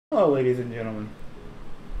Hello, ladies and gentlemen.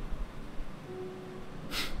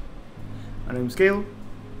 My name is Caleb.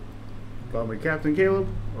 Call me Captain Caleb,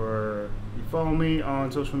 or you follow me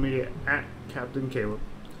on social media at Captain Caleb.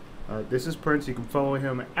 This is Prince. You can follow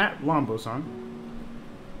him at Lombosan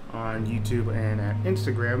on YouTube and at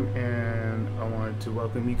Instagram. And I wanted to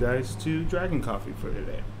welcome you guys to Dragon Coffee for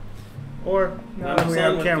today. Or now we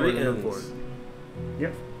have camera to record.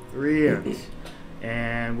 Yep, 3 ends.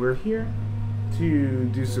 And we're here to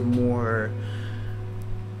do some more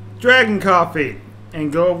Dragon Coffee and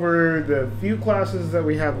go over the few classes that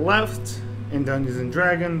we have left in Dungeons and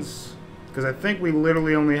Dragons, because I think we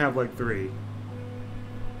literally only have like 3.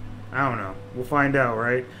 I don't know. We'll find out,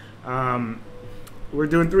 right? We're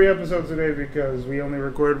doing 3 episodes today because we only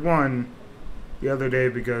recorded 1 the other day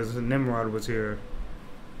because Nimrod was here.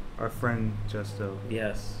 Our friend Justo.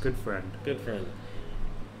 Yes. Good friend. Good friend.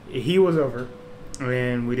 He was over,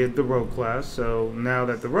 and we did the rogue class. So now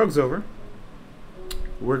that the rogue's over,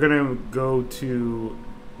 we're gonna go to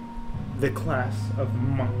the class of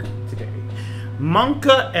Monk today.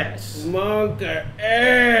 Monka S. Monka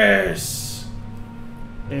S.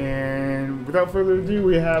 And without further ado,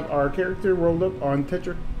 we have our character rolled up on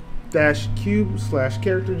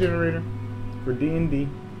Tetra-Cube/character generator for D&D.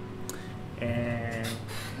 And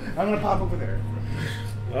I'm gonna pop over there.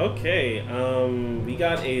 Okay, we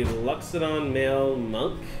got a Luxodon male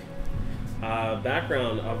monk.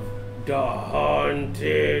 Background of the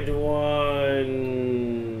Haunted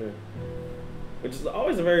One, which is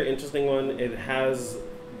always a very interesting one. It has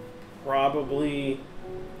probably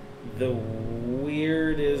the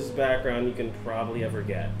weirdest background you can probably ever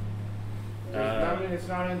get. I mean, it's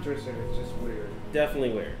not interesting, it's just weird.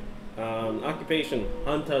 Definitely weird. Occupation,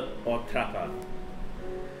 Hunter or Trapper.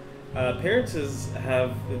 Parents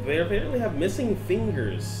they apparently have missing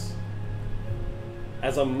fingers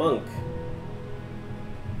as a monk.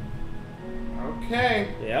 Okay.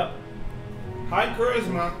 Yep. High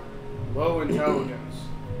charisma, low intelligence.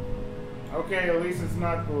 Okay, at least it's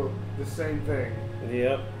not the same thing.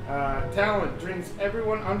 Yep. Talent drinks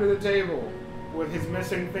everyone under the table with his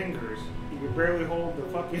missing fingers. He could barely hold the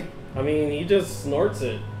fucking... I mean, he just snorts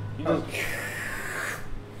it. He just...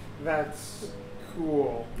 That's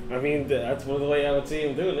cool. I mean, that's one of the way I would see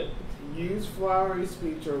him doing it. Use flowery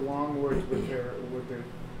speech or long words with their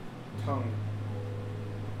tongue.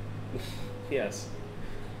 Yes.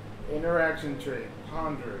 Interaction trait,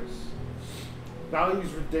 ponderous.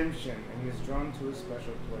 Values redemption and is drawn to a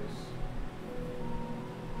special place.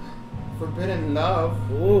 Forbidden love.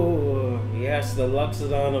 Ooh, yes, the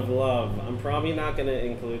Luxodon of love. I'm probably not going to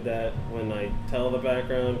include that when I tell the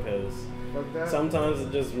background, because sometimes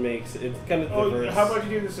it just makes it's kind of diverse. How about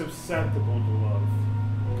you do the susceptible to love?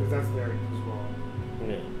 Because that's there as well.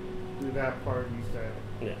 Yeah. Do that part instead.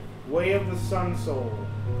 Yeah. Way of the Sun Soul.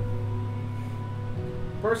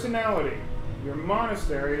 Personality. Your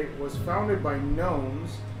monastery was founded by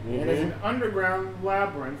gnomes and is an underground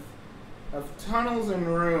labyrinth of tunnels and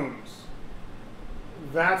rooms.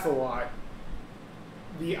 That's a lot.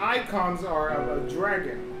 The icons are of a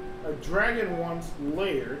dragon. A dragon once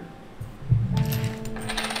layered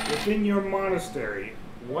within your monastery.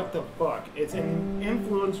 What the fuck? Its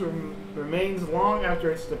influence remains long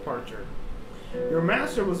after its departure. Your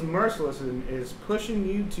master was merciless and is pushing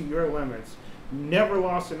you to your limits. Never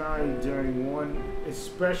lost an eye during one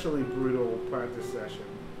especially brutal practice session.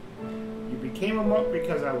 You became a monk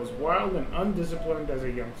because I was wild and undisciplined as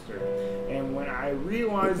a youngster. And when I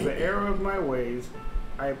realized the error of my ways,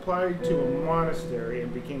 I applied to a monastery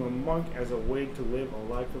and became a monk as a way to live a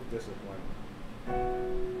life of discipline.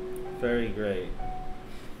 Very great.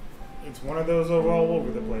 It's one of those all over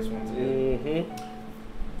the place ones again.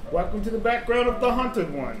 Welcome to the background of the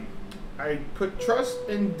Haunted One. I put trust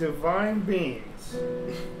in divine beings.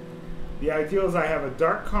 The ideal is I have a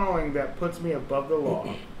dark calling that puts me above the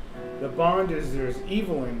law. The bond is there's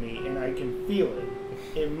evil in me and I can feel it.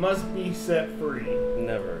 It must be set free.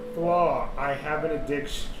 Never. Flaw, I have an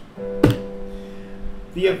addiction.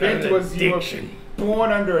 The event was you were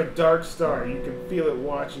born under a dark star. You can feel it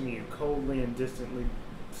watching you coldly and distantly.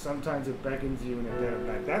 Sometimes it beckons you in a dead of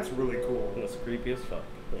night. That's really cool. That's creepy as fuck.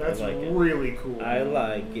 That's like really cool. I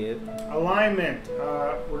like it. Alignment.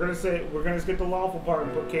 We're gonna skip the lawful part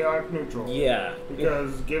and put chaotic neutral. Yeah.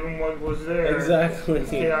 Because given what was there, exactly, it's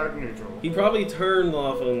chaotic neutral. He probably turned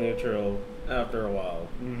lawful neutral after a while.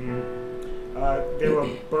 They were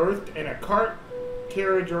birthed in a cart,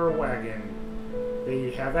 carriage, or a wagon.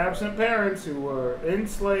 They have absent parents who were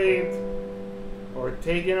enslaved or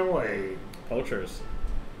taken away. Poachers.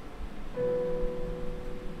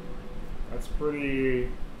 That's pretty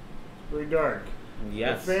dark.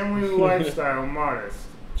 Yes. The family lifestyle modest.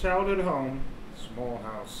 childhood home, small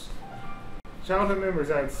house. Childhood memories.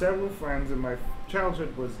 I had several friends, and my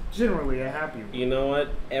childhood was generally a happy one. You know what?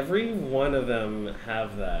 Every one of them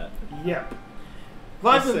have that. Yep.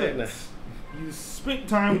 Lots of things. You spend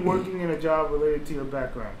time working in a job related to your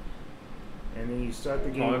background. And then you start the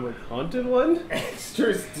game with... Haunted one?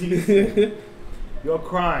 Extras. Your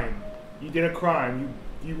crime. You did a crime.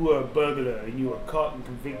 You were a burglar, and you were caught and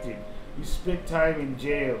convicted. You spent time in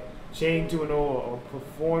jail, chained to an oar, or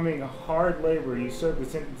performing hard labor. You served a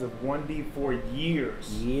sentence of 1D for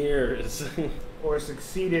years. Years. Or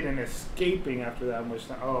succeeded in escaping after that much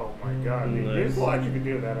time. Oh my god. Nice. There's a lot you can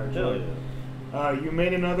do with that, actually. You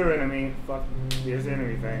made another enemy. Fuck this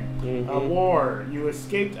enemy thing. A war. You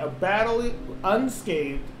escaped a battle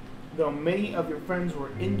unscathed, though many of your friends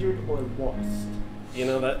were injured or lost. You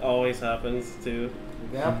know, that always happens, too.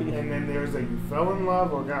 Yep. And then there's you fell in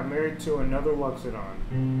love or got married to another Luxodon.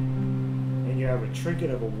 And you have a trinket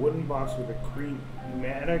of a wooden box with a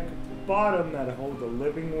chromatic bottom that holds a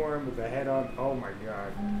living worm with a head on. Oh my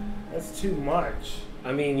god. That's too much.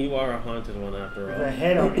 I mean, you are a haunted one after all. With a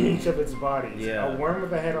head on each of its bodies. Yeah. A worm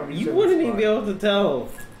with a head on each of its bodies. You wouldn't even be able to tell.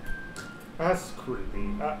 That's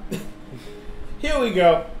creepy. Here we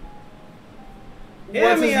go.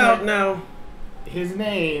 Hear me out now. His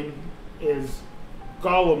name is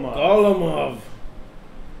Golomov. Golomov.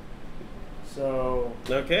 So...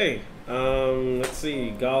 Okay. Let's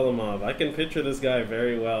see. Golomov. I can picture this guy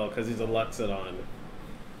very well because he's a Luxodon.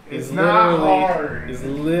 It's not hard. He's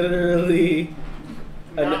literally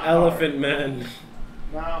an elephant man.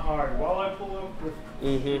 Not hard. While I pull up with...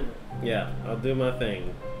 Yeah, I'll do my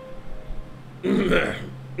thing.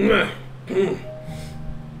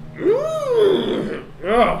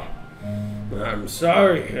 Oh, I'm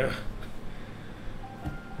sorry.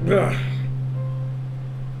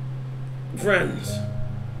 Friends,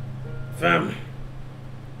 family,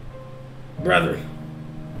 brethren,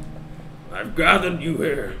 I've gathered you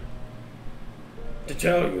here to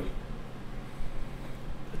tell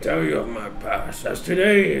you of my past, as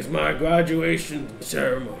today is my graduation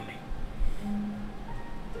ceremony.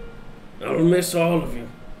 I'll miss all of you,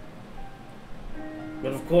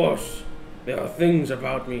 but of course, there are things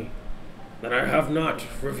about me that I have not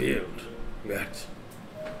revealed yet.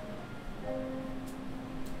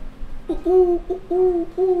 On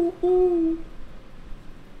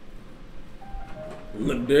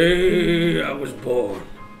the day I was born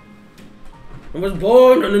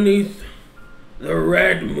underneath the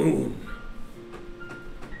red moon.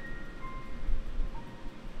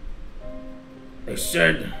 They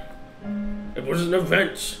said it was an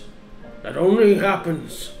event that only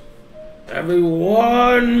happens every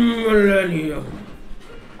 1 millennium.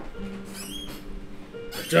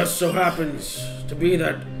 It just so happens to be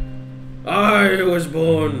that I was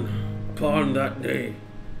born upon that day.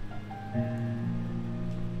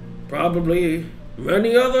 Probably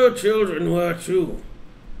many other children were too.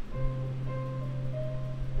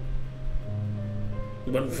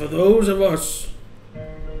 But for those of us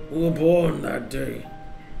who were born that day,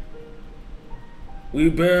 we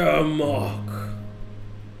bear a mark.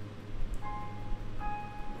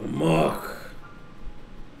 A mark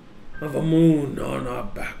of a moon on our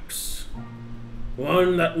backs.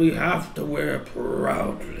 One that we have to wear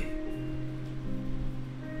proudly.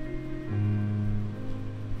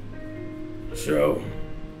 So,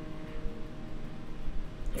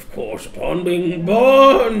 of course, upon being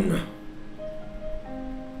born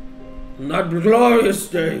on that glorious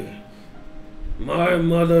day, my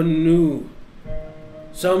mother knew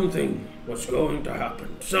something was going to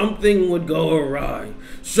happen. Something would go awry.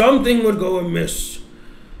 Something would go amiss.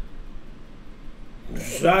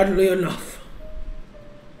 Sadly enough,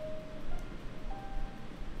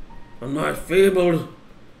 on my fabled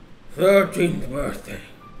 13th birthday,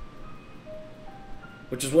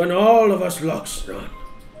 which is when all of us Luxodon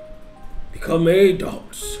become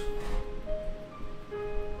adults,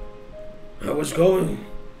 I was going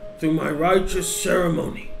through my righteous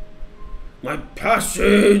ceremony, my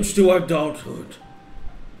passage to adulthood.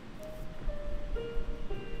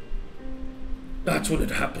 That's when it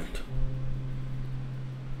happened.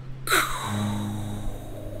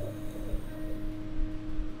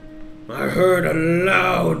 I heard a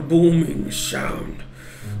loud booming sound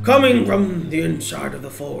coming from the inside of the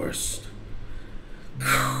forest.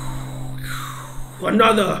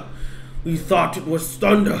 Another, we thought it was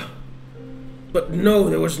thunder, but no,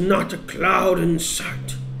 there was not a cloud in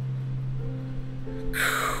sight.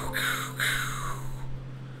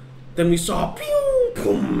 Then we saw pew,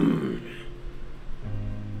 boom.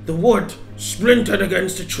 The wood splintered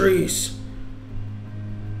against the trees.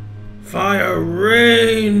 Fire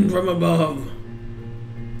rained from above.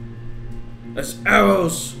 as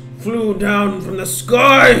arrows flew down from the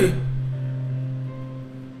sky.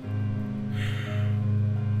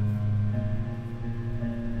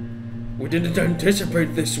 We didn't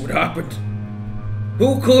anticipate this would happen.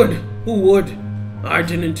 Who could? Who would? I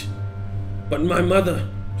didn't. But my mother,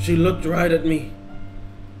 she looked right at me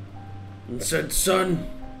and said, "Son,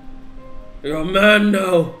 you're a man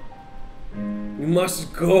now. You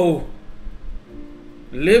must go.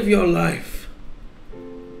 Live your life.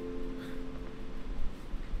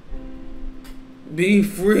 Be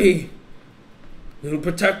free. We'll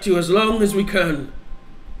protect you as long as we can."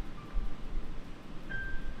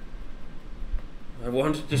 I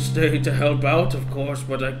wanted to stay to help out, of course,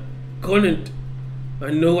 but I couldn't.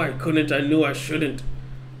 I knew I couldn't. I knew I shouldn't.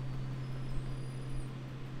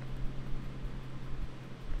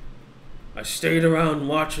 I stayed around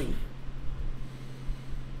watching.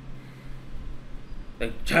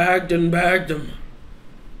 They tagged and bagged them,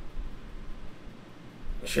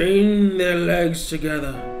 chained their legs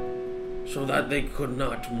together so that they could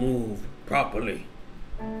not move properly,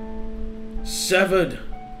 severed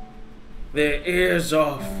their ears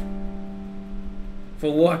off.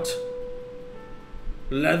 For what?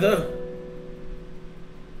 Leather?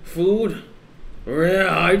 Food? Rare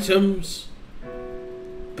items?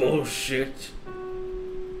 Bullshit.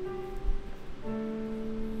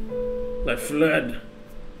 I fled,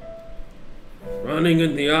 running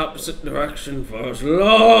in the opposite direction for as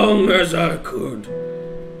long as I could.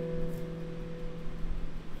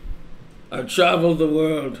 I traveled the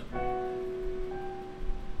world,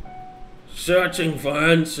 searching for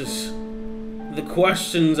answers, the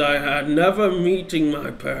questions I had, never meeting my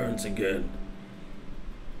parents again.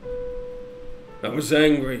 I was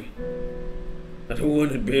angry at who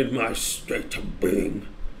had been my state of being.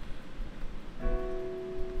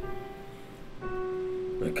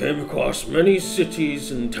 I came across many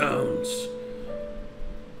cities and towns.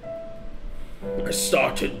 I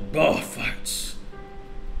started bar fights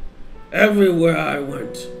everywhere I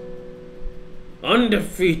went,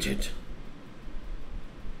 undefeated,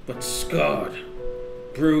 but scarred,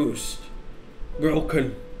 bruised,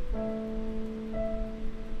 broken.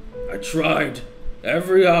 I tried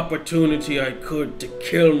every opportunity I could to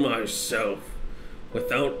kill myself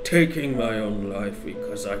without taking my own life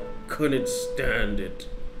because I couldn't stand it.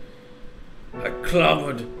 I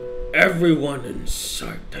clobbered everyone in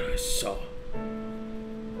sight that I saw,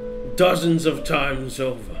 dozens of times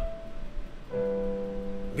over,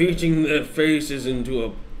 beating their faces into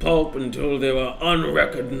a pulp until they were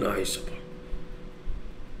unrecognizable.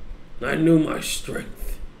 I knew my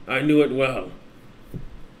strength. I knew it well.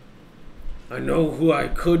 I know who I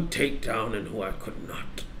could take down and who I could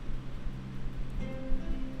not.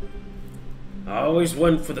 I always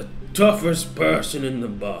went for the toughest person in the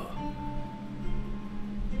bar,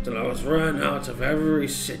 till I was ran out of every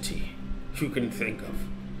city you can think of.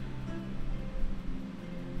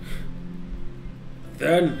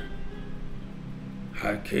 Then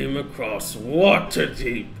I came across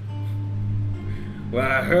Waterdeep, where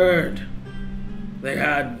I heard they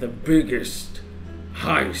had the biggest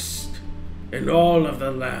heist in all of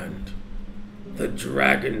the land. The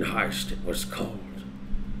Dragon Heist, it was called.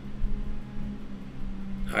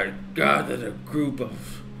 I gathered a group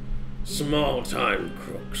of small-time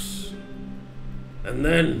crooks, and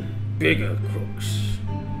then bigger crooks.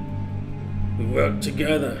 We worked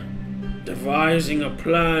together, devising a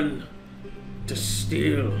plan to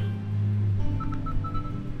steal.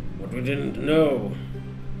 What we didn't know,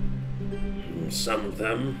 some of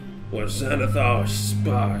them were Xanathar's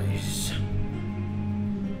spies.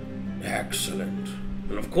 Excellent.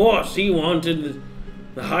 And of course, he wanted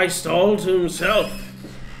the heist all to himself.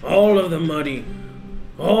 All of the money,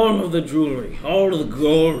 all of the jewelry, all of the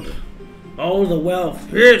gold, all the wealth,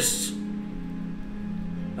 his.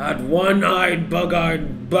 That one-eyed,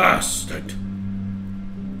 bug-eyed bastard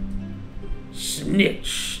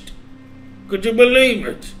snitched. Could you believe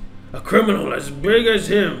it? A criminal as big as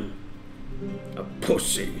him. A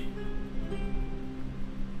pussy.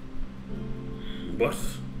 But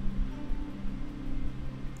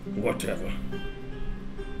whatever.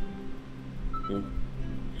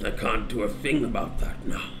 I can't do a thing about that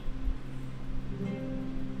now.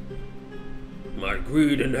 My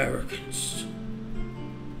greed and arrogance.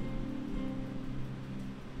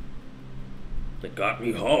 They got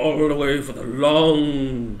me hauled away for the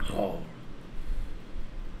long haul.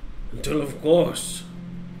 Until, of course,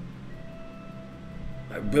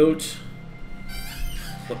 I built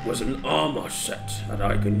what was an armor set that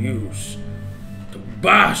I can use to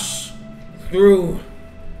bash through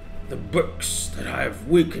the bricks that I have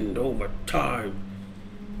weakened over time.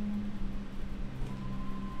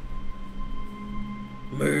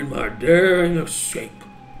 made my daring escape,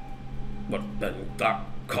 but then got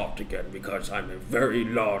caught again because I'm a very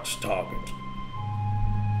large target.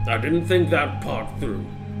 I didn't think that part through.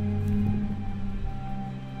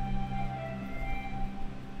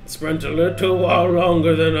 Spent a little while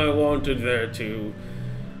longer than I wanted there to,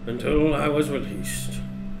 until I was released.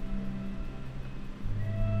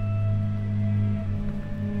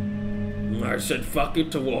 I said fuck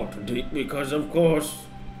it to Waterdeep because, of course,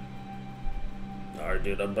 I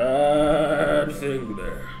did a bad thing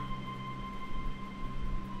there.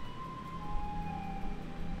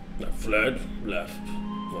 I fled, left,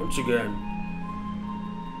 once again,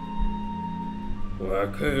 where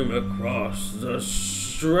I came across the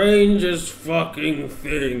strangest fucking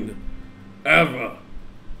thing ever.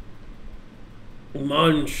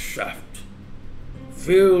 Mine shaft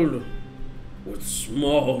filled with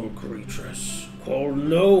small creatures called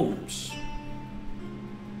gnomes.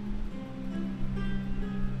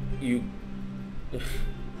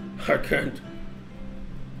 I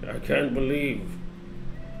can't believe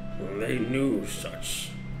they knew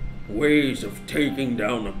such ways of taking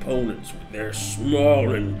down opponents with their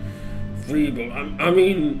small and feeble, I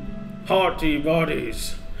mean, hearty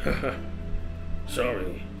bodies.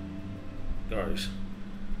 Sorry, guys.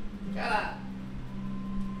 Shut up.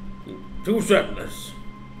 Too senseless.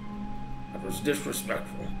 That was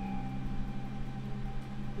disrespectful.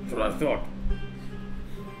 That's what I thought.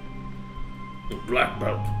 The black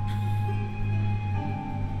belt.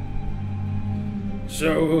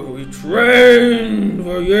 So we trained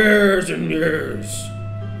for years and years.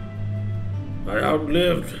 I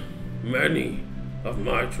outlived many of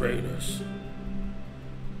my trainers.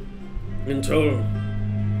 Until,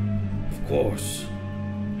 of course,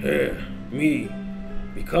 here, me,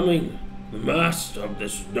 becoming the master of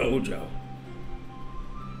this dojo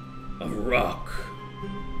of rock.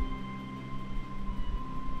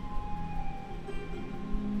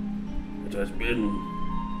 It has been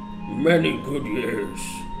many good years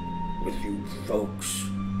with you folks,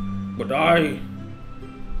 but I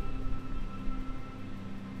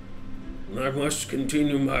must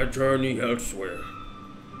continue my journey elsewhere.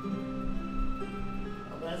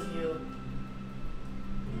 God bless you.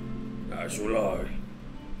 As will I.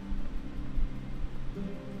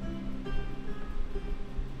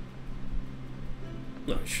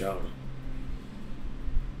 I shall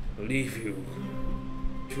leave you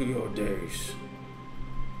to your days.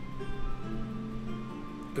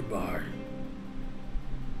 Goodbye.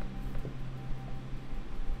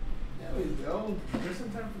 There we go. Just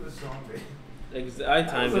in time for the song, babe. I That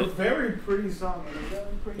timed was a it. very pretty song.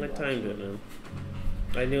 I timed it, man.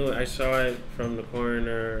 I knew it. I saw it from the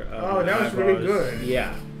corner. Oh, that was really good.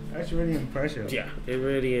 Yeah. That's really impressive. Yeah, it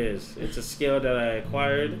really is. It's a skill that I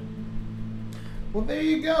acquired. Well, there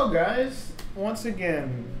you go, guys. Once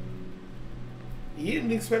again, you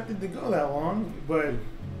didn't expect it to go that long, but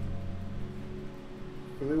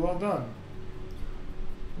really well done.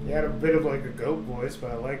 You had a bit of like a goat voice,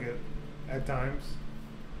 but I like it at times.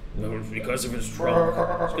 No, it's because of his trunk.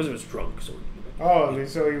 It's because of his trunk. So Oh,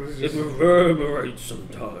 so he was it just. reverberates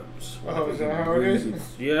sometimes. Oh, is that how it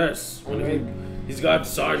is? Yes. He's got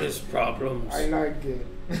sinus problems. I like it.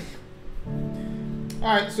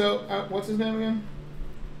 Alright, so what's his name again?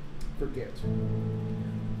 Forget.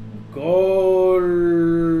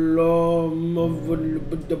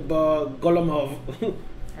 Golemov.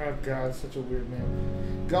 Oh god, such a weird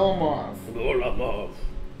name. Golemov. Golemov.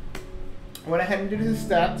 Went ahead and did his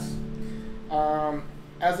stats.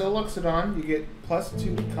 As a Luxodon, you get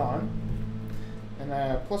 +2 to Con and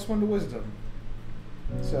 +1 to Wisdom.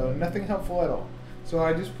 So nothing helpful at all. So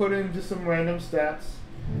I just put in just some random stats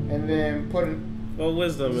and then put in. Well,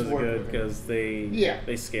 wisdom Just is work good with it. because they Yeah.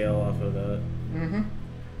 they scale off of that.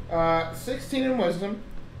 16 in Wisdom,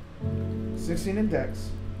 16 in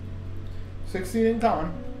Dex, 16 in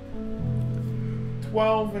Con,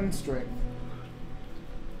 12 in Strength,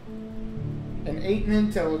 an 8 in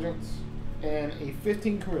Intelligence, and a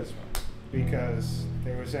 15 Charisma. Because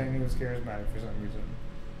they were saying he was charismatic for some reason.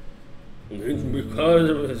 It's because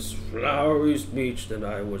of his flowery speech that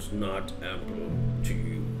I was not able to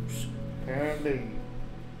use. Apparently,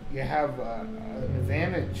 you have an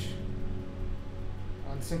advantage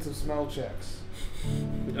on sense of smell checks.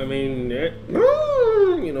 I mean,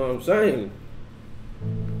 you know what I'm saying?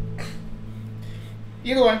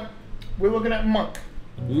 Either way, we're looking at Monk.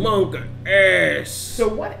 Monk ass. So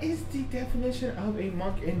what is the definition of a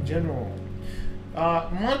monk in general?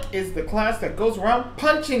 Monk is the class that goes around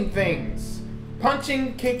punching things.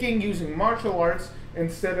 Punching, kicking, using martial arts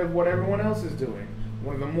instead of what everyone else is doing.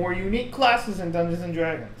 One of the more unique classes in Dungeons &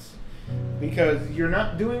 Dragons. because you're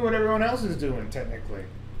not doing what everyone else is doing technically.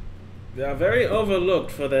 They are very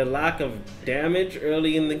overlooked for their lack of damage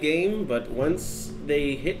early in the game, but once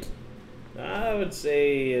they hit, I would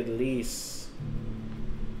say at least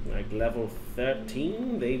like level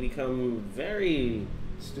 13, they become very...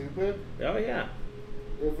 Stupid. Oh yeah,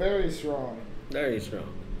 They're very strong. very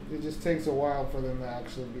strong. It just takes a while for them to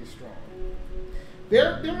actually be strong.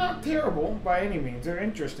 They're not terrible by any means. They're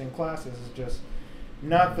interesting classes. It's just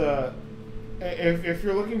not the. If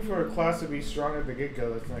you're looking for a class to be strong at the get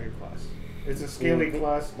go, that's not your class. It's a scaly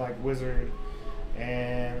class like wizard,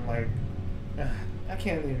 and like I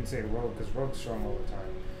can't even say rogue because rogue's strong all the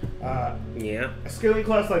time. Yeah, A scaly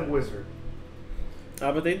class like wizard.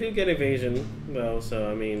 but they do get evasion though,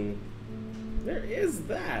 so I mean, there is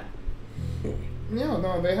that.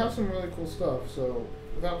 No, they have some really cool stuff. So,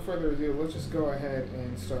 without further ado, let's just go ahead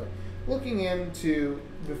and start looking into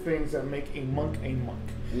The things that make a monk a monk.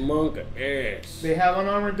 Monk ass. They have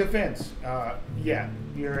unarmored defense. Yeah,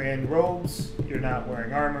 you're in robes. You're not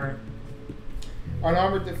wearing armor.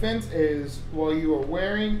 unarmored defense is while you are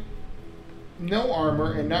wearing no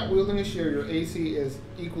armor and not wielding a shield, your AC is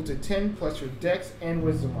equal to 10 plus your Dex and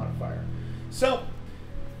Wisdom modifier. So,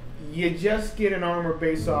 you just get an armor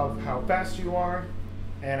based off how fast you are,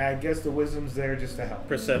 and I guess the wisdom's there just to help.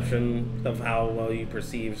 Perception of how well you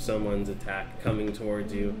perceive someone's attack coming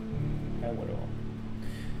towards you. And what all.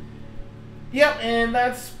 Yep, and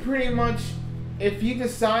that's pretty much. If you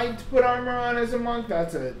decide to put armor on as a monk,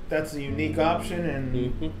 that's a unique option,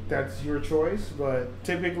 and that's your choice. But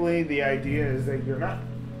typically, the idea is that you're not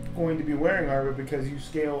going to be wearing armor because you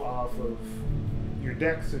scale off of your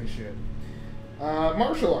Dex and shit.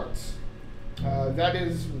 Martial arts. That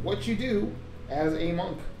is what you do as a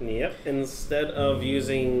monk. Yep. Instead of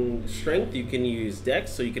using strength, you can use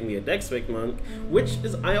dex, so you can be a dex-based monk, which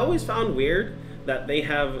is I always found weird that they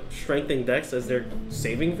have strength and dex as their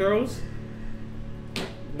saving throws,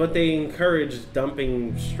 but they encourage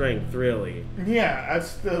dumping strength. Really. Yeah,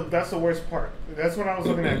 that's the worst part. That's what I was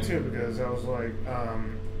looking at too, because I was like,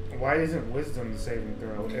 why isn't wisdom the saving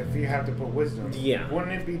throw if you have to put wisdom? Yeah.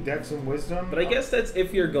 Wouldn't it be Dex and wisdom? But I guess that's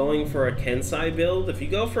if you're going for a Kensai build. If you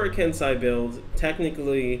go for a Kensai build,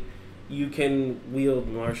 technically you can wield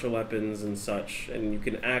martial weapons and such, and you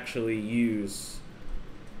can actually use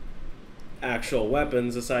actual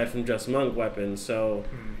weapons aside from just monk weapons. So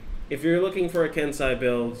if you're looking for a Kensai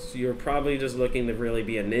build, you're probably just looking to really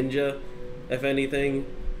be a ninja, if anything.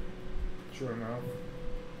 True enough.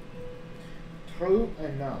 True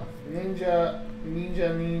enough. Ninja.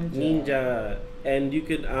 Ninja. And you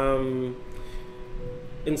could,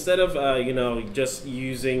 instead of, just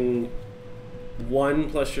using 1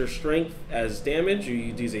 plus your strength as damage, you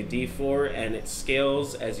use a d4 and it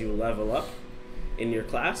scales as you level up in your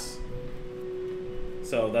class.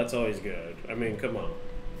 So that's always good. I mean, come on.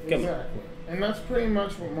 Exactly. And that's pretty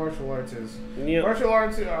much what martial arts is. Yep. Martial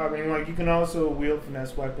arts, I mean, like, you can also wield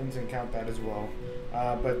finesse weapons and count that as well.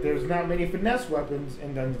 But there's not many finesse weapons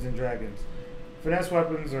in Dungeons and Dragons. Finesse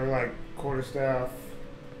weapons are like quarterstaff.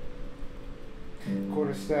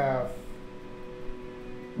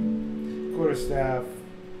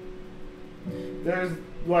 There's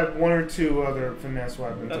like 1 or 2 other finesse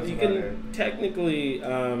weapons. That's You about can it. technically,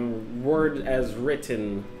 word as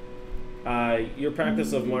written, your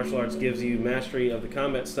practice of martial arts gives you mastery of the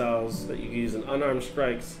combat styles that you use in unarmed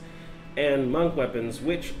strikes and monk weapons,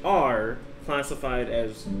 which are classified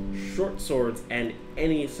as short swords and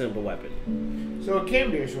any simple weapon. So it can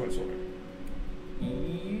be a short sword,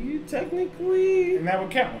 You technically... and that would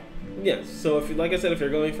count. Yes, so if, like I said, if you're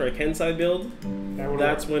going for a Kensai build, That would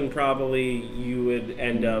that's work when probably you would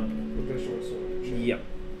end up... with the short sword. and shit. Yep.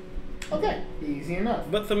 Okay, easy enough.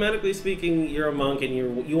 But thematically speaking, you're a monk and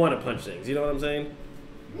you want to punch things. You know what I'm saying?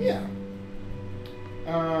 Yeah.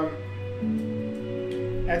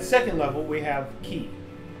 At second level, we have Ki.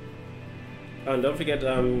 And don't forget,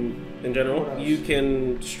 in What general, else? you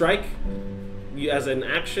can strike as an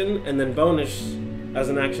action and then bonus as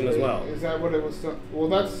an action as well. Is that what it was? Well,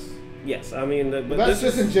 that's Yes, I mean, but that's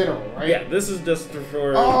this just is, in general, right? yeah, this is just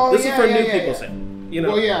for Oh, this yeah, is for yeah, new yeah, people. yeah. Say, you know.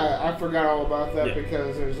 Well, yeah, I forgot all about that Yeah.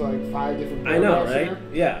 because there's like 5 different. I know, paragraphs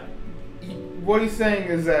right? Yeah. What he's saying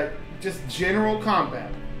is that just general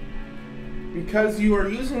combat. Because you are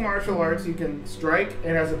using martial arts, you can strike,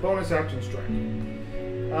 and as a bonus action, strike.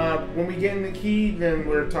 When we get in the Ki, then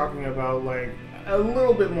we're talking about like a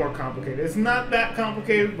little bit more complicated. It's not that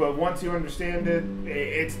complicated, but once you understand it,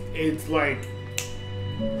 it's like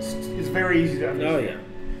it's very easy to understand. Oh yeah.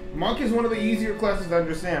 Monk is one of the easier classes to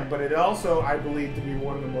understand, but it also, I believe, to be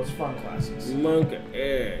one of the most fun classes. Monk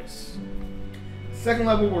ass. Second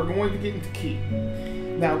level, we're going to get into Ki.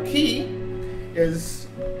 Now, ki is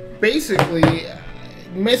basically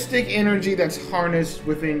mystic energy that's harnessed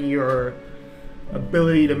within your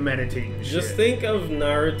ability to meditate and shit. Just think of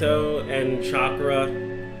Naruto and chakra.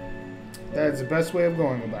 That's the best way of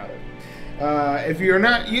going about it. If you're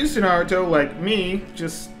not used to Naruto like me,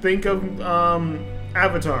 just think of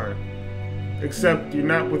Avatar. Except you're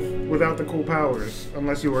not without the cool powers,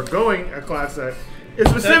 unless you are going a class that is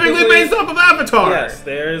specifically Technically, based off of Avatar. Yes,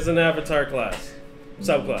 there is an Avatar class.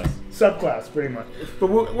 Subclass. Subclass, pretty much. But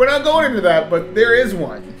we're not going into that, but there is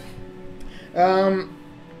one.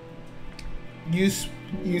 You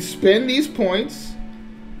spend these points.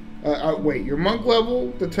 Wait, your monk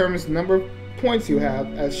level determines the number of points you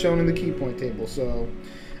have as shown in the key point table. So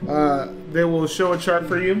they will show a chart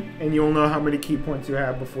for you, and you'll know how many key points you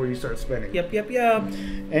have before you start spending. Yep.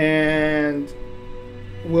 And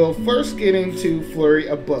we'll first get into Flurry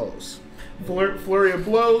of Blows. Flurry of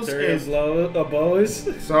Blows is... bows.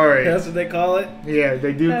 Sorry. That's what they call it? Yeah,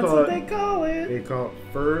 they do That's call what it... they call it. They call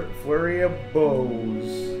it Flurry of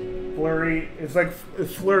Bows. Flurry... It's like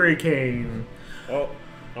Flurry Cane. Oh,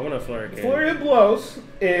 I want a flurry cane. Flurry of Blows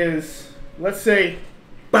is... Let's say...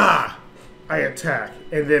 Bah! I attack.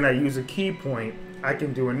 And then I use a key point. I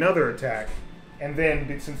can do another attack. And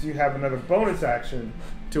then, since you have another bonus action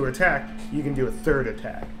to attack, you can do a third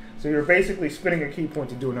attack. So you're basically spending a key point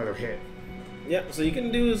to do another hit. Yeah, so you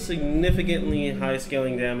can do significantly high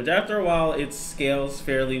scaling damage. After a while, it scales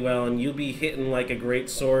fairly well, and you'll be hitting like a great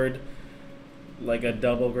sword, like a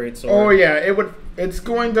double great sword. Oh yeah, it's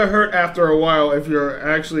going to hurt after a while if you're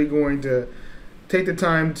actually going to take the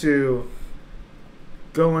time to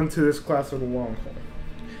go into this class for the long haul.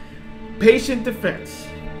 Patient Defense.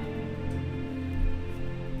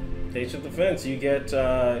 Patient Defense, you get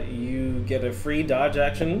a free dodge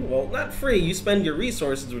action. Well, not free. You spend your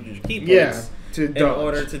resources, which are your key points, to in dodge.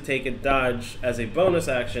 order to take a dodge as a bonus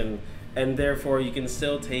action, and therefore you can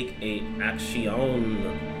still take a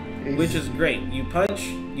action, which is great. You punch,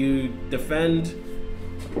 you defend,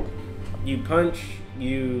 you punch,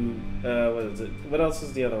 you what is it? What else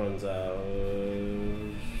is the other ones?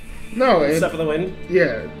 Step of the Wind.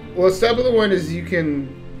 Yeah. Well, Step of the Wind is you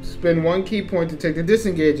can spend one key point to take the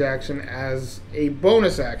disengage action as a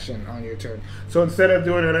bonus action on your turn. So instead of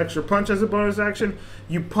doing an extra punch as a bonus action,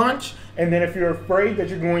 you punch, and then if you're afraid that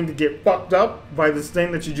you're going to get fucked up by this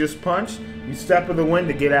thing that you just punched, you Step of the Wind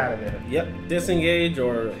to get out of it. Yep, disengage,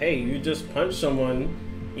 or hey, you just punch someone,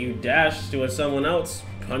 you dash to someone else,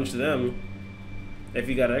 punch them. If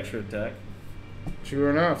you got extra attack. True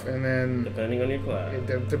enough, and then depending on your class.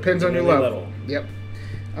 It depends on your level. Yep.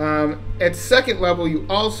 At second level,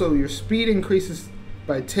 your speed increases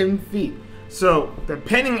by 10 feet. So,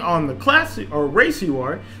 depending on the class or race you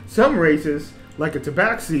are, some races, like a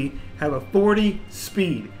Tabaxi, have a 40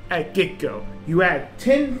 speed at get-go. You add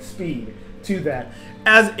 10 speed to that.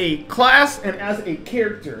 As a class and as a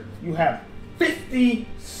character, you have 50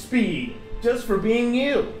 speed just for being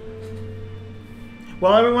you.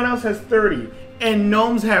 While everyone else has 30. And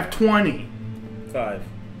gnomes have 20. 5.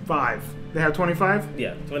 They have 25?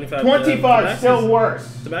 Yeah, 25. 25, still worse.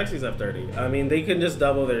 Tabaxis have 30. I mean, they can just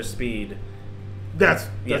double their speed. That's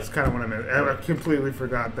kind of what I meant. I completely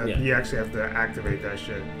forgot that you actually have to activate that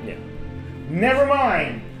shit. Yeah. Never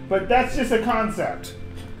mind. But that's just a concept.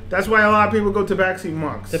 That's why a lot of people go Tabaxi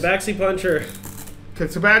monks. Tabaxi puncher.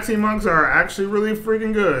 Because Tabaxi monks are actually really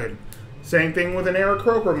freaking good. Same thing with an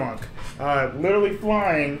Aarakocra monk. Literally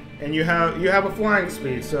flying, and you have a flying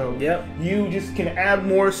speed, so you just can add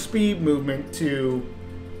more speed movement to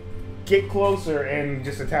get closer and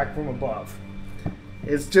just attack from above.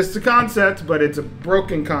 It's just a concept, but it's a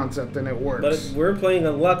broken concept, and it works. But we're playing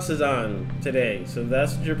a Luxodon today, so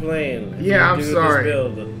that's what you're playing. Yeah, I'm sorry.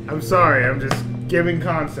 I'm sorry. I'm just giving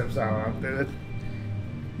concepts out.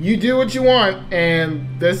 You do what you want,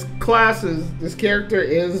 and this character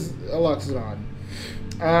is a Luxodon.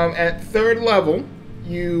 At third level,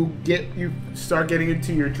 you start getting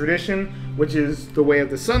into your tradition, which is the way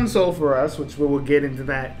of the Sun Soul for us, which we will get into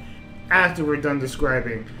that after we're done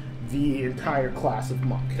describing the entire class of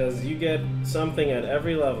monk. Because you get something at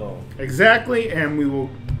every level. Exactly, and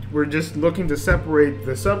we're just looking to separate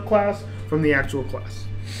the subclass from the actual class.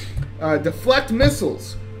 Deflect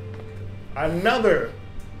missiles, another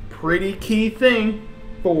pretty key thing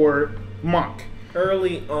for monk.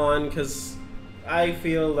 Early on, because I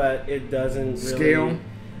feel that it doesn't really scale.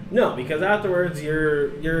 No, because afterwards your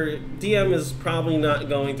DM is probably not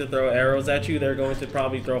going to throw arrows at you. They're going to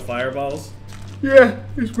probably throw fireballs. Yeah,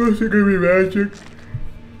 it's mostly gonna be magic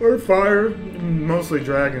or fire, mostly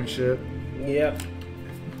dragon shit. Yep.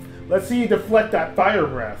 Let's see you deflect that fire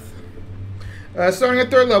breath. Starting at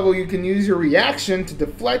 3rd level, you can use your reaction to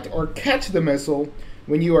deflect or catch the missile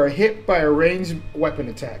when you are hit by a ranged weapon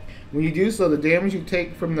attack. When you do so, the damage you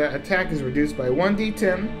take from the attack is reduced by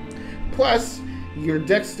 1d10, plus your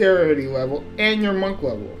dexterity level and your monk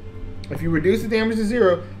level. If you reduce the damage to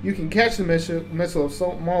 0, you can catch the missile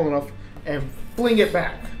small enough and fling it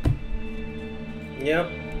back.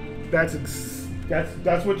 Yep. That's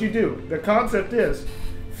what you do. The concept is,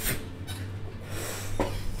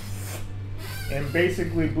 and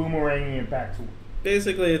basically boomeranging it back to.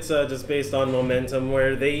 Basically, it's just based on momentum,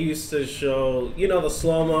 where they used to show, you know, the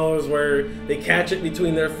slow-mos where they catch it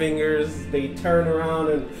between their fingers, they turn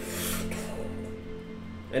around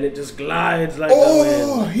and it just glides like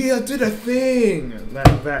the wind. He did a thing.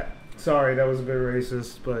 Sorry, that was a bit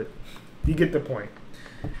racist, but you get the point.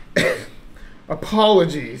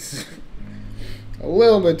 Apologies. A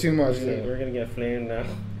little bit too much there. We're gonna get flamed now.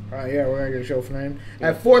 Yeah, we're gonna get show flame.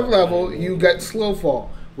 At 4th level, you get slow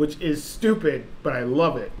fall, Which is stupid, but I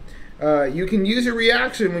love it. you can use your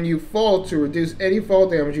reaction when you fall to reduce any fall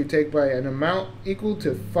damage you take by an amount equal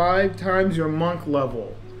to 5 times your monk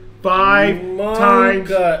level. 5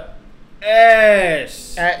 times.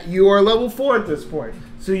 S. You are level 4 at this point,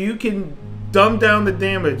 so you can dumb down the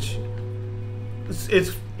damage.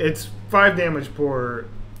 It's 5 damage per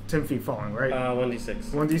 10 feet falling, right?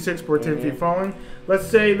 1d6. 1d6 per 10 feet falling. Let's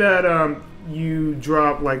say that you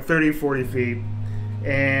drop like 30, 40 feet,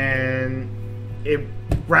 and it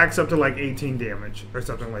racks up to like 18 damage or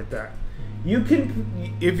something like that. You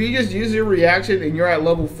can, if you just use your reaction and you're at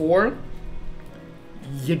level 4,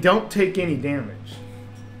 you don't take any damage.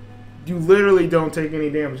 You literally don't take any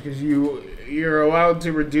damage because you're allowed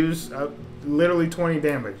to reduce literally 20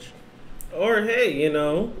 damage. Or hey, you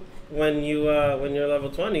know, when you're level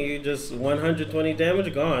 20, you just 120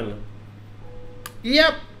 damage gone.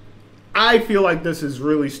 Yep. I feel like this is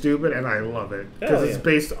really stupid, and I love it because Hell it's yeah.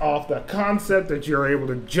 based off the concept that you're able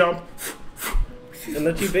to jump. And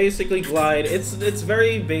that you basically glide. It's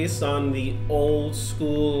very based on the old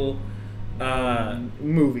school,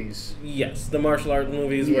 Movies, yes, the martial art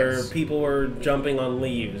movies Yes. where people were jumping on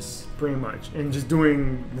leaves. pretty much, and just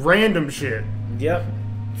doing random shit. Yep,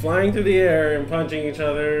 flying through the air and punching each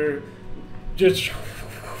other. Just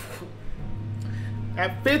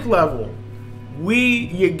At 5th level,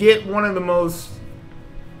 you get one of the most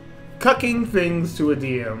cucking things to a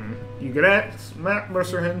DM. You can ask Matt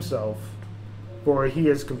Mercer himself, for he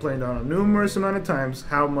has complained on a numerous amount of times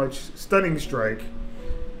how much Stunning Strike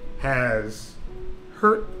has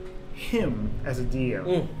hurt him as a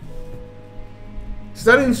DM.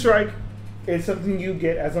 Stunning Strike is something you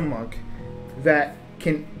get as a monk that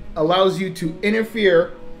allows you to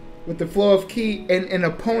interfere with the flow of ki in an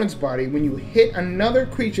opponent's body. When you hit another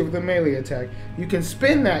creature with a melee attack, you can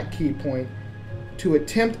spin that ki point to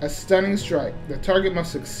attempt a stunning strike. The target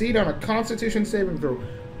must succeed on a Constitution saving throw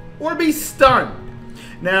or be stunned.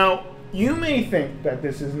 Now, you may think that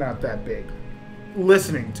this is not that big,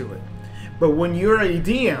 listening to it, but when you're a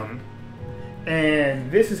DM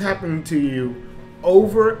and this is happening to you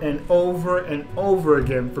over and over and over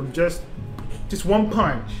again from just one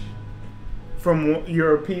punch from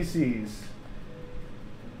your PCs,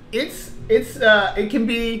 it can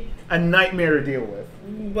be a nightmare to deal with.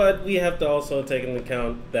 But we have to also take into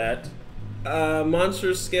account that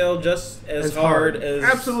monsters scale just as hard as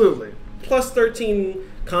absolutely plus 13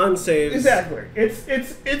 con saves. Exactly.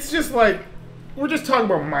 It's just like we're just talking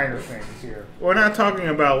about minor things here. We're not talking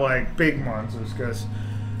about like big monsters, because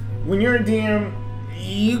when you're a DM,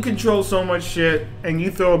 you control so much shit and you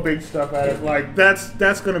throw big stuff at it. Like that's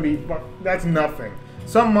nothing.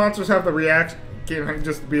 Some monsters have the reaction can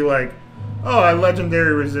just be like, oh, I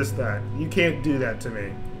legendary resist that. You can't do that to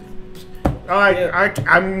me.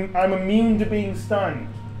 I'm immune to being stunned.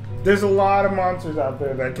 There's a lot of monsters out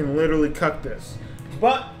there that can literally cut this.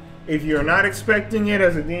 But if you're not expecting it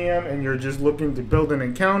as a DM and you're just looking to build an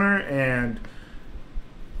encounter and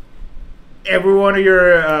every one of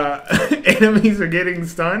your enemies are getting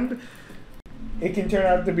stunned, it can turn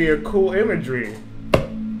out to be a cool imagery,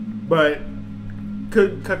 but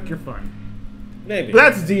could cut your fun. Maybe. But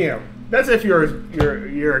that's DM. That's if you're a killer,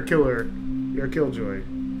 you're a killjoy.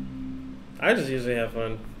 I just usually have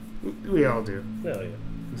fun. We all do. Hell yeah.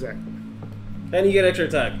 Exactly. And you get extra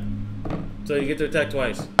attack. So you get to attack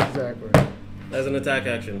twice Exactly. as an attack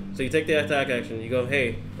action. So you take the attack action, you go,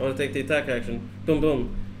 hey, I want to take the attack action. Boom,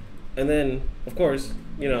 boom. And then, of course,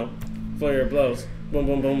 you know, flurry of blows. Boom,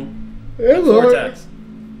 boom, boom. There's 4 attacks.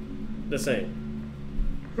 The same.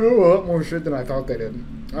 a lot more shit than I thought they did.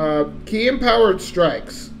 Key empowered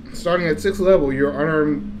strikes. Starting at 6th level, your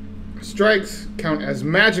unarmed strikes count as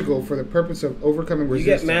magical for the purpose of overcoming You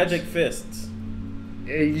resistance. get magic fists.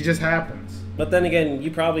 It just happens. But then again,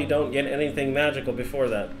 you probably don't get anything magical before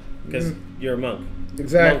that because you're a monk.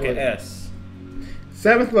 Exactly. Monk S.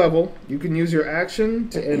 7th level, you can use your action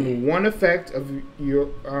to end one effect of your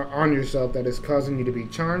on yourself that is causing you to be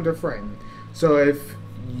charmed or frightened. So if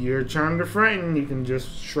you're charmed or frightened, you can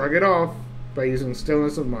just shrug it off by using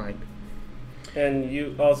stillness of mind. And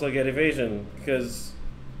you also get evasion because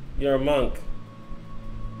you're a monk.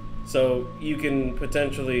 So you can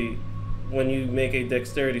potentially, when you make a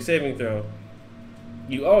dexterity saving throw,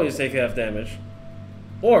 you always take half damage.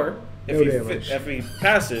 Or if you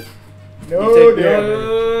pass it, you take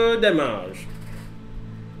no damage.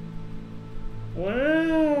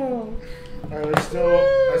 Wow. I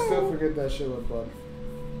still forget that shit with Bud.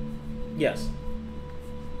 Yes.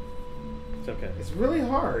 It's okay. It's really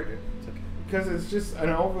hard. It's okay. Because it's just an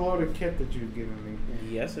overloaded kit that you've given me.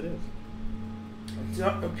 Yes, it is.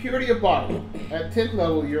 A purity of body. At 10th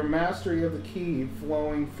level, your mastery of the key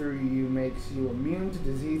flowing through you makes you immune to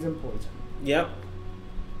disease and poison. Yep.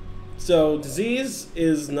 So disease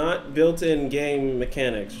is not built-in game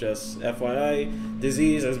mechanics, just FYI.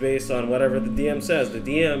 Disease is based on whatever the DM says. The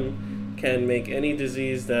DM can make any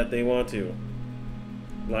disease that they want to.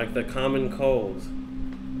 Like the common cold.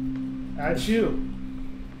 That's you.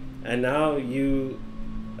 And now you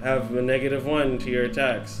have a -1 to your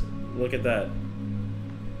attacks. Look at that.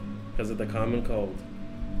 Because of the common cold.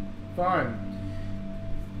 Fine.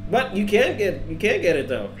 But you can't get it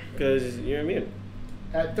though, because you're immune.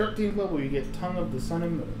 At 13th level, you get Tongue of the Sun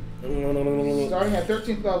and Moon. Starting at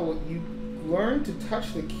 13th level, you learn to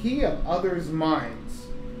touch the key of others' minds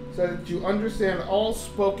so that you understand all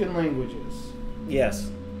spoken languages.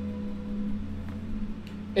 Yes.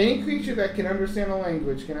 Any creature that can understand a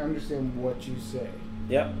language can understand what you say.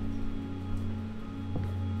 Yep.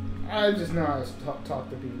 I just know how to talk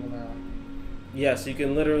to people now. Yes, you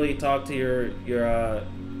can literally talk to your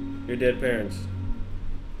dead parents.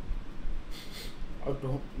 I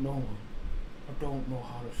don't know. I don't know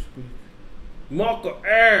how to speak. Mock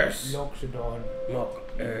ass. Loxodon.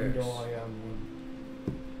 Mock You ass. know I am one.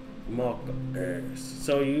 Mock ass.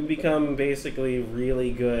 So you become basically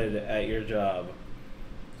really good at your job.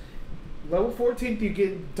 Level 14th, you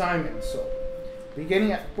get Diamond Soul.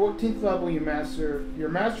 Beginning at 14th level, your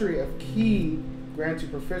mastery of Key grants you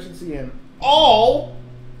proficiency in all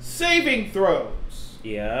saving throws.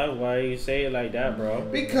 Yeah, why you say it like that, bro?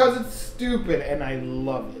 Because it's stupid and I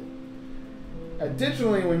love it.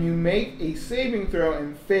 Additionally, when you make a saving throw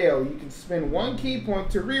and fail, you can spend 1 key point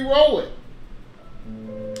to re-roll it.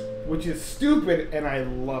 Which is stupid and I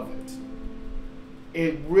love it.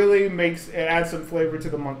 It really adds some flavor to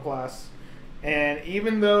the monk class. And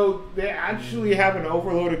even though they actually have an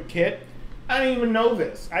overloaded kit, I didn't even know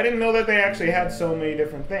this. I didn't know that they actually had so many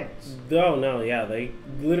different things. Oh, no, yeah. They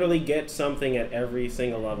literally get something at every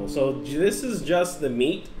single level. So this is just the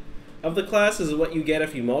meat of the class. This is what you get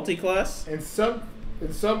if you multi-class. In some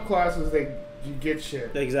classes, you get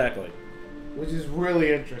shit. Exactly. Which is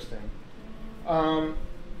really interesting.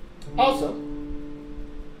 Also,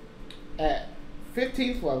 at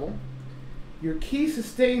 15th level, your key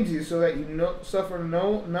sustains you so that you suffer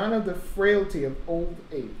none of the frailty of old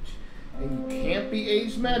age. And you can't be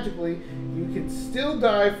aged magically. You can still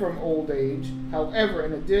die from old age. However,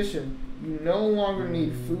 in addition, you no longer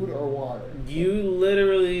need food or water. You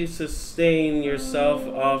literally sustain yourself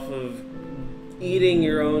off of eating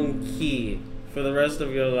your own key for the rest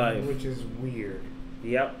of your life. Which is weird.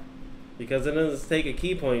 Yep. Because it doesn't take a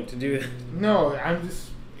key point to do that. No,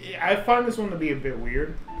 I find this one to be a bit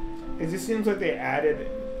weird. It just seems like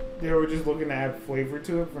they were just looking to add flavor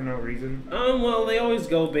to it for no reason. Well, they always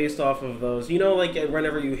go based off of those. You know, like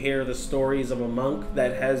whenever you hear the stories of a monk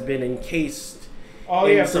that has been encased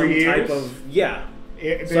in some for years. type of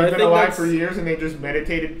They've So I been think alive for years and they just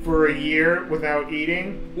meditated for a year without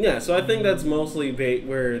eating. Yeah, so I think that's mostly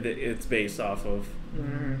where it's based off of.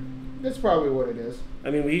 Mm-hmm. That's probably what it is. I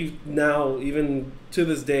mean, we now, even to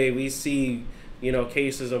this day, we see,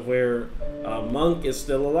 cases of where a monk is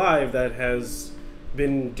still alive that has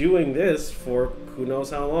been doing this for who knows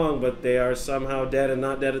how long, but they are somehow dead and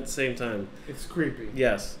not dead at the same time. It's creepy.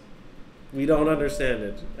 Yes. We don't understand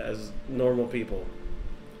it as normal people.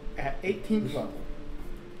 At 18th level,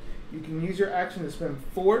 you can use your action to spend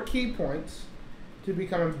 4 key points to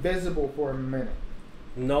become invisible for a minute.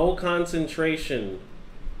 No concentration.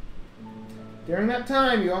 During that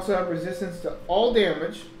time, you also have resistance to all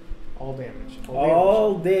damage. All damage.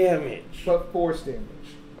 All damage. But force damage.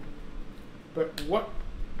 But what?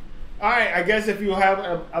 Alright, I guess if you have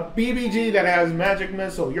a BBG that has magic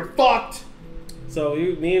missile, you're fucked! So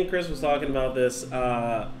me and Chris was talking about this.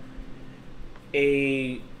 A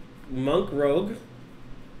monk rogue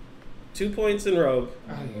 2 points in rogue,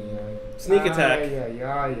 Ay, ay, ay. sneak attack, Ay, ay,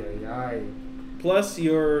 ay, ay. plus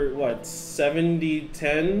your, what,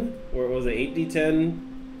 7d10? Or was it 8d10?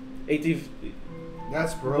 8d...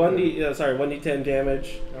 That's broken. 1d10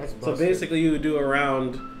 damage. That's So busted. basically you would do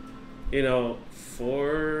around,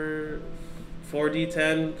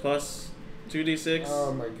 4d10 plus 2d6.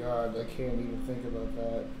 Oh my god, I can't even think about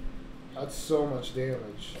that. That's so much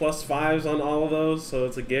damage. Plus 5s on all of those, so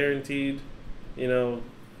it's a guaranteed, 5,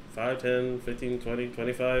 10, 15, 20,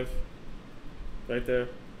 25. Right there.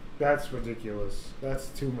 That's ridiculous. That's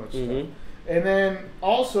too much Mhm. stuff. And then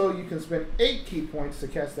also you can spend 8 key points to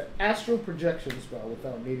cast the astral projection spell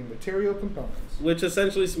without needing material components. Which,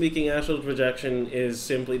 essentially speaking, astral projection is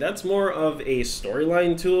simply, that's more of a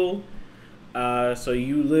storyline tool. So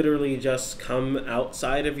you literally just come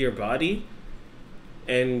outside of your body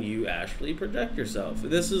and you actually project yourself.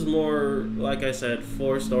 This is more, like I said,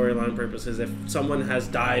 for storyline purposes. If someone has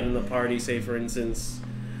died in the party, say for instance,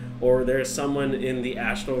 or there's someone in the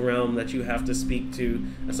astral realm that you have to speak to,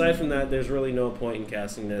 aside from that, there's really no point in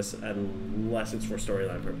casting this unless it's for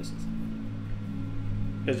storyline purposes.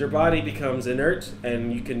 Because your body becomes inert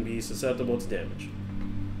and you can be susceptible to damage.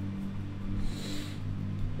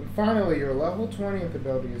 And finally, your level 20th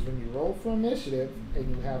ability is when you roll for initiative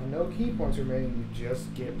and you have no key points remaining, you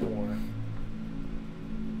just get more.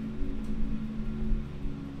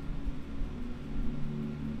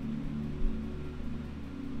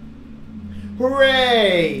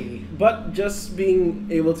 Hooray! But just being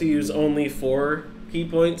able to use only 4 key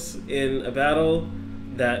points in a battle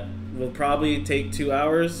that will probably take 2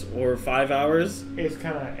 hours or 5 hours. It's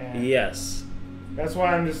kind of Yes. That's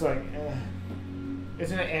why I'm just like,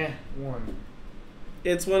 It's an one.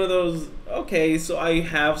 It's one of those, okay, so I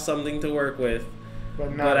have something to work with,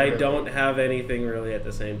 But not but I really. don't have anything really at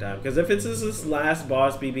the same time. Because if it's this last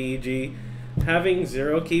boss BBEG, having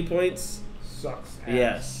 0 key points, Sucks. Ass.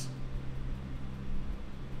 yes.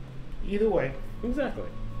 Either way. Exactly.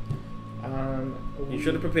 You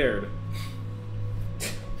should have we- prepared.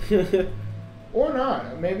 Or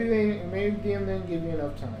not. Maybe DM didn't give you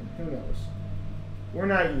enough time. Who knows? We're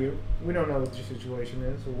not you. We don't know what your situation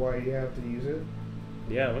is or why you have to use it.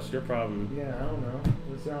 Yeah, what's your problem? Yeah, I don't know.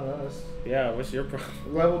 It's not us. Yeah, what's your problem?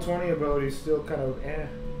 Level 20 ability is still kind of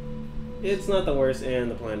It's not the worst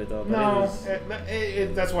and the planet though. But No, it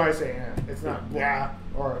is. that's why I say It's not yeah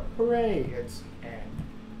or hooray. It's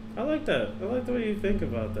I like that. I like the way you think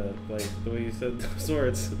about that. Like the way you said those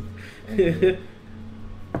words.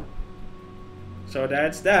 So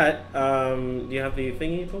that's that. You have the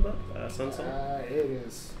thingy pulled up? Sunset? It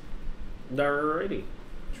is. Alrighty.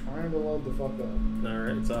 Trying to load the fuck up.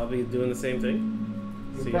 Alright, so I'll be doing the same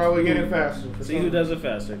thing. You'll See probably who- get it faster. for See who some- does it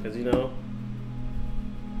faster, because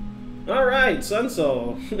Alright, Sun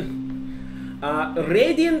Soul.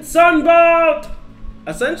 Radiant Sunbolt!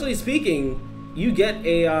 Essentially speaking, you get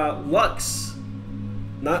a Lux.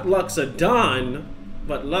 Not Luxodon,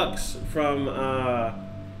 but Lux from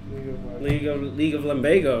League of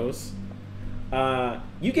Lumbagos.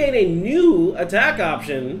 You gain a new attack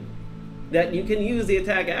option that you can use the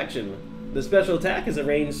attack action. The special attack is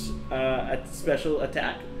a special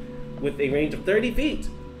attack with a range of 30 feet.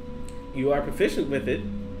 You are proficient with it,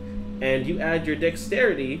 and you add your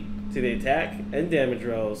dexterity to the attack and damage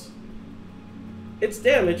rolls. Its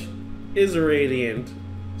damage is radiant.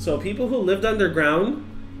 So people who lived underground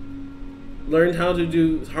learned how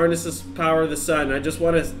to harness the power of the sun. I just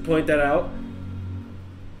want to point that out.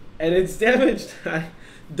 And it's damaged.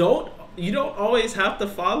 You don't always have to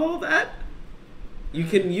follow that. You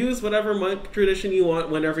can use whatever monk tradition you want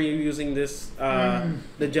whenever you're using this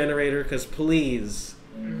the generator, because please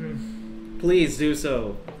do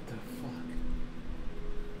so. What the fuck?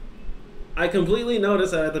 I completely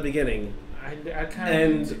noticed that at the beginning, I kind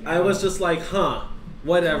of. and I was just like, huh,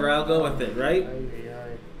 whatever, I'll go with it, right?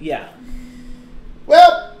 Yeah.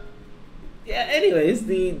 Well, Yeah, anyways,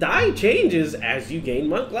 the die changes as you gain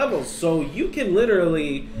monk levels, so you can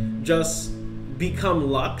literally just become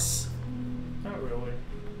Lux. not really.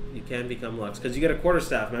 You can become Lux, because you get a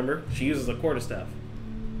quarterstaff, remember? She uses a quarterstaff.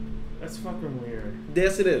 That's fucking weird.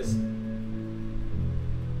 Yes, it is.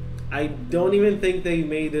 I don't even think they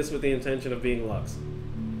made this with the intention of being Lux.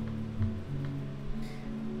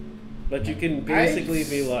 But you can basically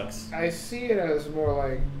be Lux. I see it as more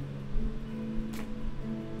like.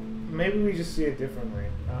 Maybe we just see it differently.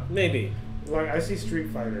 Maybe. Like I see Street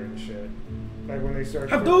Fighter and shit. Like when they start.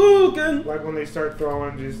 Hadouken! Like when they start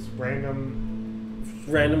throwing just random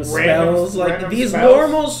Spells. Like random these spells.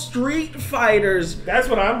 normal Street Fighters. That's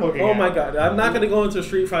what I'm looking at. Oh my god. I'm not going to go into a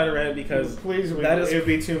Street Fighter rant because Please, that is it'd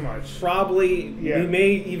be too much. probably. Yeah. We may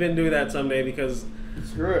even do that someday because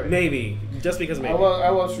Screw it. Maybe. Just because maybe. I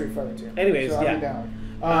love Street Fighter 2. Anyways, so I'll yeah. be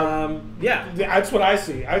down. Yeah. That's what I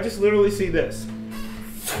see. I just literally see this.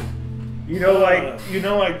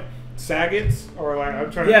 Like Sagitt's, or like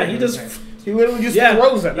I'm trying to. Yeah, think he of his just- name. He literally just Yeah.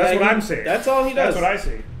 throws it. That's Yeah, what he- I'm saying. That's all he does. That's what I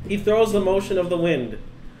see. He throws the motion of the wind.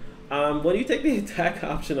 When you take the attack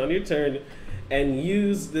option on your turn and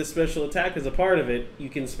use this special attack as a part of it, you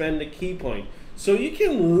can spend a key point. So you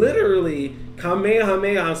can literally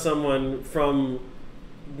Kamehameha someone from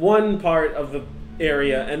one part of the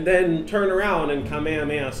area and then turn around and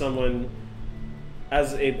Kamehameha someone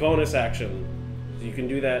as a bonus action. So you can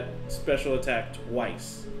do that special attack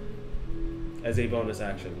twice as a bonus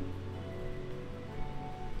action.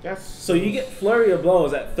 So you get Flurry of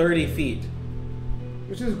Blows at 30 feet.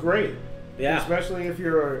 Which is great. Yeah. Especially if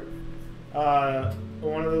you're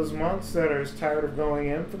one of those monks that are tired of going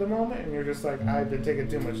in for the moment, and you're just like, I've been taking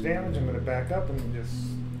too much damage, I'm going to back up, and you just...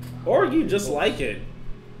 Or you just like it.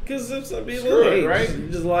 Because if some people Screw it, hate, right? you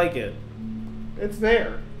just like it. It's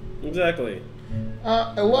there. Exactly.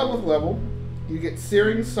 At 11th level, you get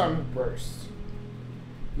Searing Sunburst.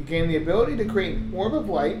 You gain the ability to create an orb of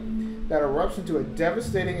light that erupts into a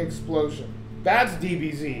devastating explosion. That's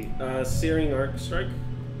DBZ. Searing Arc Strike.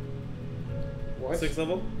 What? 6th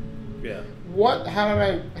level? Yeah. What? How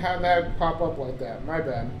did that pop up like that? My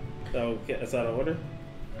bad. Oh, okay. Is that an order?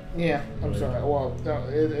 Yeah, I'm sorry. Well, no,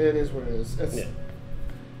 it is what it is. Yeah.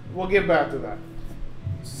 We'll get back to that.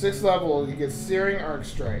 6th level, you get Searing Arc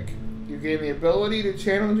Strike. You gain the ability to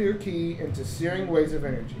channel your ki into searing waves of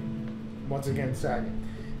energy. Once again, sagging.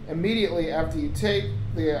 Immediately after you take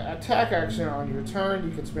the attack action on your turn,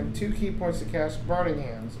 you can spend 2 key points to cast Burning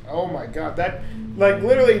Hands. Oh my god, That, like,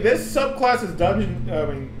 literally, this subclass is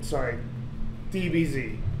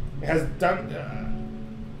DBZ. It has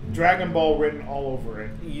Dragon Ball written all over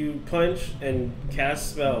it. You punch and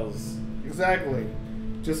cast spells. Exactly.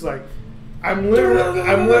 Just like, I'm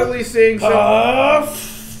literally seeing some...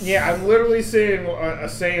 Yeah, I'm literally seeing a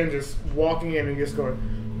Saiyan just walking in and just going...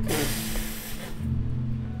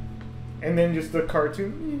 And then just the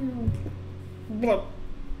cartoon... But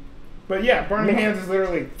yeah, Burning Hands is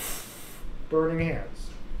literally... Burning Hands.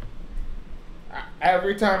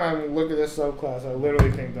 Every time I look at this subclass, I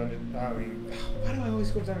literally think Dungeon... I mean, why do I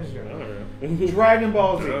always go Dungeon I Dragons? don't know. Dragon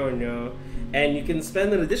Ball Z. Oh no. And you can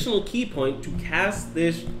spend an additional key point to cast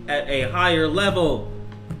this at a higher level.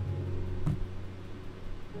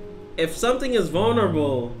 If something is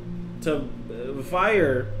vulnerable to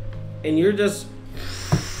fire and you're just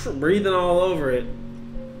breathing all over it,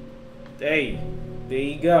 hey, there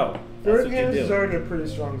you go. That's Burning what you Hands do. is already a pretty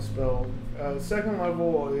strong spell. Second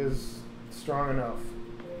level is strong enough,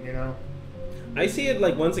 you know? I see it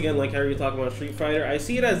like, once again, like how you're talking about Street Fighter, I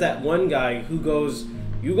see it as that one guy who goes,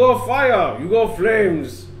 you go fire, you go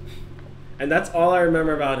flames. And that's all I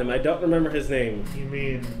remember about him. I don't remember his name. You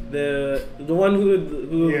mean... The one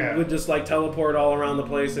who Yeah. would just like teleport all around the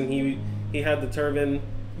place, and he had the turban.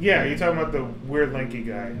 Yeah, you're talking about the weird lanky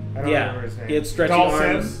guy. I don't remember his name. He had stretchy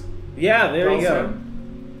Dawson? arms. Yeah, there you go.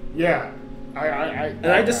 Dawson? Yeah. And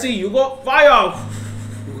I just see you go fire,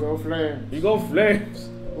 you go Flame. you go flames.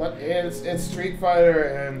 It's Street Fighter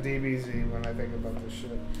and DBZ when I think about this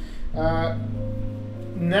shit.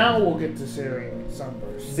 Now we'll get to Searing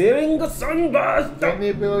Sunburst. Searing the sunburst. Gain the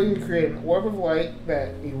ability to create an orb of light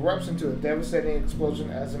that erupts into a devastating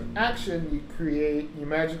explosion. As an action, you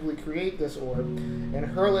magically create this orb and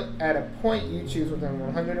hurl it at a point you choose within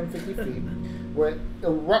 150 feet, where it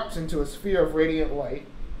erupts into a sphere of radiant light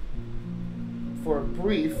for a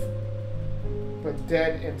brief but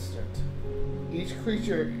dead instant. Each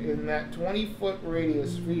creature in that 20-foot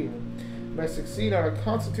radius sphere must succeed on a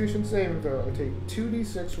Constitution saving throw or take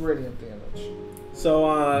 2d6 radiant damage.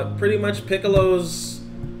 So pretty much Piccolo's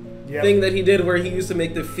Yep. thing that he did, where he used to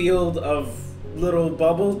make the field of little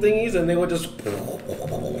bubble thingies, and they would just.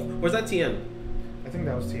 Where's that Tien? I think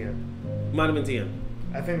that was Tien. Might have been Tien.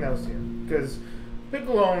 I think that was Tien. Because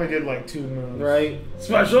Piccolo only did like 2 moves. Right.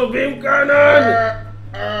 Special beam cannon.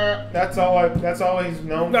 That's all he's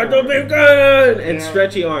known Special for. beam cannon and Yeah.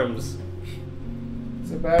 stretchy arms.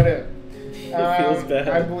 That's about it. Feels bad.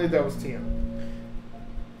 I believe that was Tien.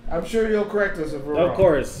 I'm sure you'll correct us if we're wrong. Of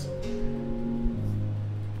course.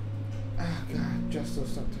 Oh god, just those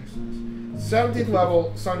subtitles. 17th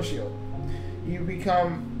level, Sun Shield. You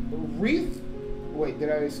become Wreath. Wait, did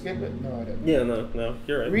I skip it? No, I didn't. Yeah, no,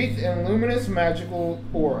 you're right. Wreath in luminous magical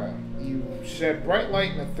aura. You shed bright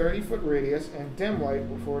light in a 30-foot radius and dim light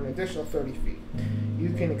for an additional 30 feet. You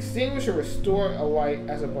can extinguish or restore a light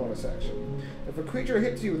as a bonus action. If a creature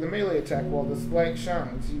hits you with a melee attack while this light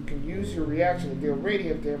shines, you can use your reaction to deal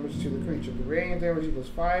radiant damage to the creature. The radiant damage equals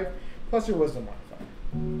 5 plus your wisdom modifier.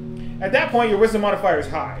 At that point, your wisdom modifier is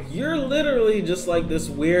high. You're literally just like this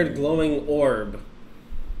weird glowing orb.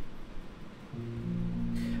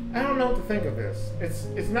 I don't know what to think of this.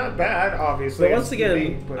 It's not bad, obviously. But once It's again,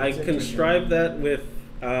 unique, but I it's interesting. contrived that with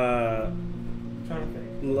I'm trying to think.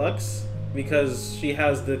 Lux because she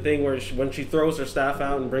has the thing where when she throws her staff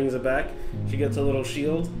out and brings it back, she gets a little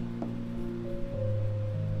shield.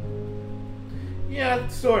 Yeah,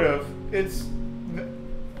 sort of. It's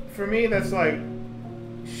for me. That's like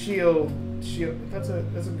shield. That's a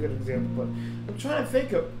good example. But I'm trying to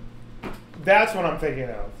think of. That's what I'm thinking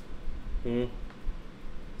of. Hmm.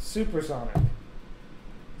 Supersonic.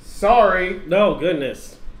 Sorry, No,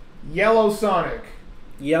 goodness. Yellow Sonic.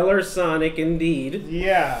 Yeller Sonic, indeed.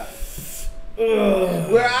 Yeah.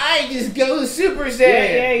 Ugh. Where I just go Super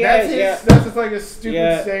Saiyan. Yeah. That's just like a stupid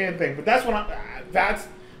Yeah. Saiyan thing. But that's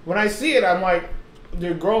when I see it, I'm like,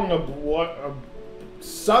 they're growing a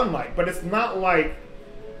sunlight, but it's not like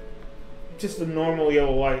just a normal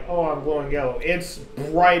yellow light. Oh, I'm glowing yellow. It's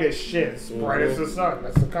bright as shit. It's bright as the sun.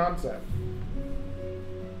 That's the concept.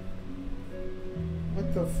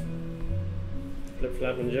 What the? Flip,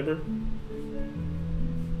 flap, and gibber.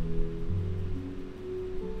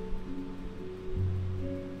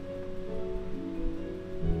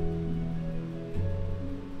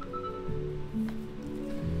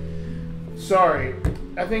 Sorry,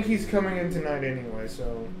 I think he's coming in tonight anyway.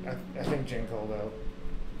 So I think Jane called out.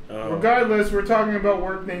 Oh. Regardless, we're talking about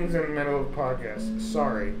work things in the middle of the podcast.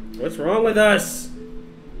 Sorry. What's wrong with us?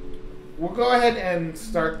 We'll go ahead and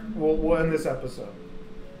start. We'll end this episode.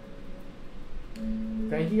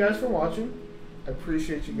 Thank you guys for watching. I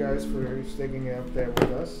appreciate you guys for sticking up there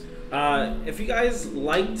with us. If you guys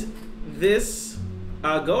liked this,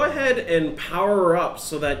 go ahead and power up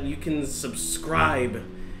so that you can subscribe.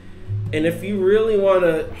 And if you really want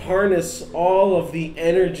to harness all of the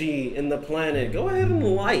energy in the planet, go ahead and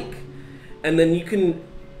like. And then you can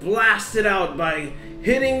blast it out by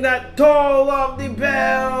hitting that toll of the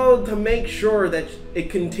bell to make sure that it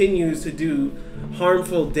continues to do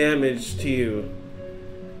harmful damage to you.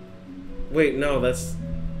 Wait, no, that's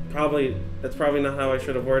probably not how I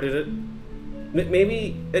should have worded it.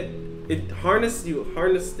 Maybe it harnessed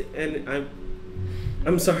the, and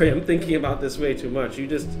I'm sorry, I'm thinking about this way too much. You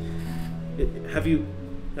just have you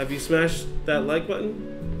smashed that like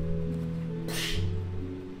button?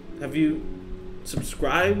 Have you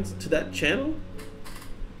subscribed to that channel?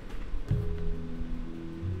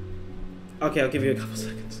 Okay, I'll give you a couple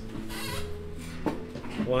seconds.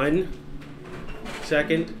 1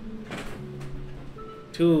 second.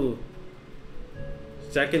 2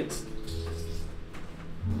 seconds.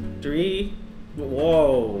 3.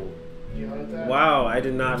 Whoa. You like that? Wow, I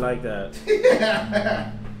did not like that.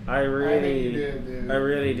 I think you did, dude. I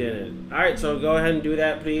really didn't. All right, so go ahead and do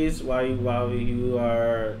that, please, while you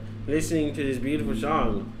are listening to this beautiful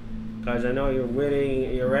song, because I know you're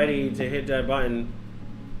ready to hit that button.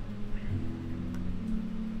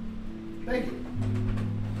 Thank you.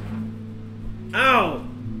 Ow!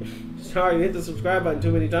 Sorry, you hit the subscribe button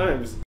too many times.